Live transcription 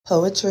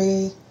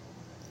Poetry.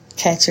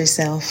 Catch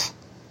yourself.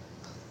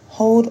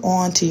 Hold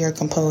on to your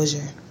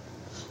composure.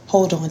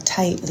 Hold on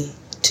tightly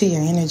to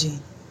your energy.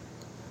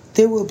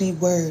 There will be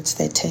words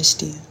that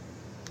test you.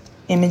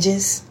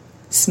 Images,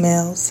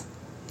 smells,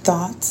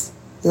 thoughts,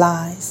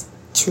 lies,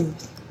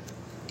 truth.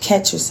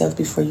 Catch yourself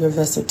before your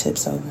vessel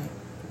tips over.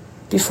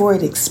 Before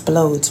it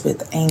explodes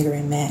with anger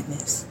and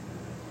madness.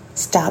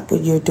 Stop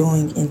what you're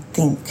doing and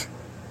think.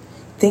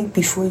 Think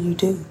before you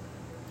do.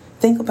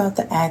 Think about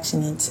the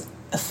action and its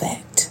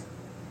effect.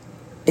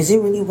 Is it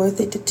really worth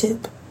it to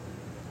tip?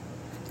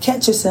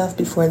 Catch yourself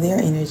before their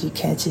energy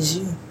catches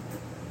you.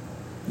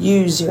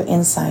 Use your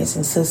insights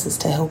and senses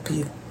to help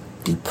you.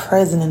 Be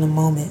present in the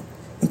moment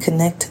and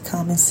connect to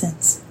common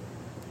sense.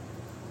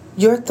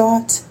 Your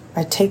thoughts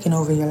are taking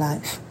over your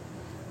life.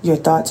 Your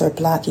thoughts are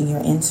blocking your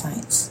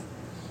insights,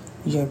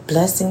 your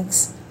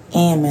blessings,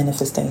 and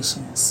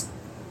manifestations.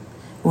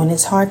 When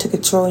it's hard to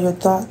control your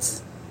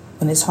thoughts,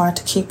 when it's hard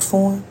to keep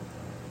form,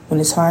 when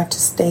it's hard to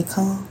stay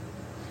calm,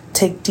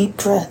 take deep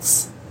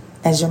breaths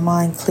as your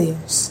mind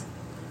clears.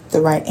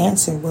 The right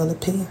answer will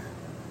appear.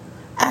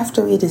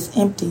 After it is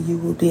empty, you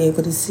will be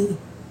able to see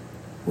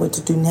what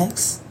to do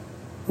next,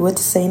 what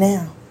to say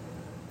now.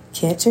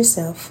 Catch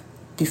yourself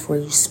before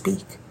you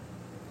speak.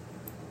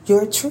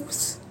 Your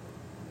truth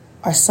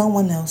or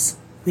someone else's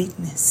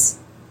weakness.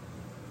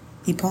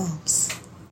 He palms.